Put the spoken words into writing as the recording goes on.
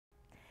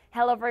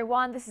Hello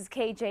everyone, this is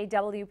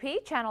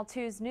KJWP, Channel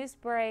 2's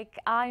Newsbreak.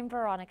 I'm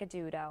Veronica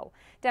Dudo.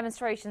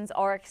 Demonstrations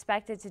are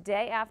expected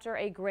today after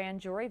a grand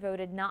jury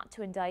voted not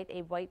to indict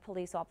a white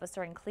police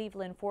officer in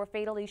Cleveland for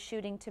fatally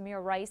shooting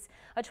Tamir Rice,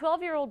 a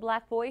 12-year-old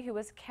black boy who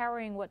was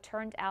carrying what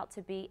turned out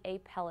to be a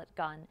pellet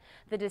gun.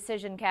 The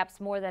decision caps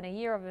more than a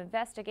year of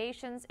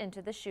investigations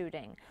into the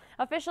shooting.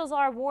 Officials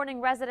are warning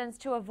residents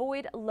to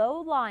avoid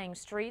low-lying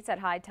streets at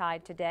high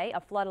tide today. A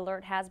flood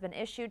alert has been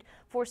issued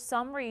for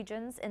some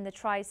regions in the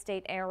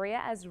tri-state area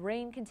as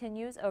rain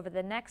continues over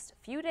the next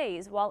few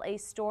days while a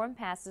storm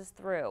passes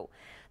through.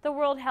 The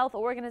World Health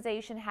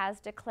Organization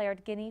has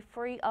declared Guinea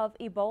free of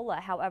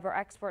Ebola. However,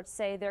 experts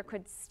say there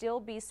could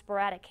still be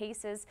sporadic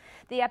cases.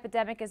 The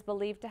epidemic is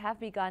believed to have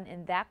begun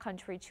in that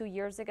country 2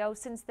 years ago.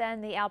 Since then,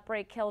 the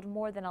outbreak killed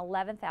more than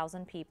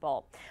 11,000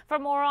 people. For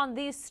more on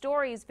these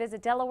stories,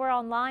 visit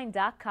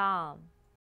DelawareOnline.com.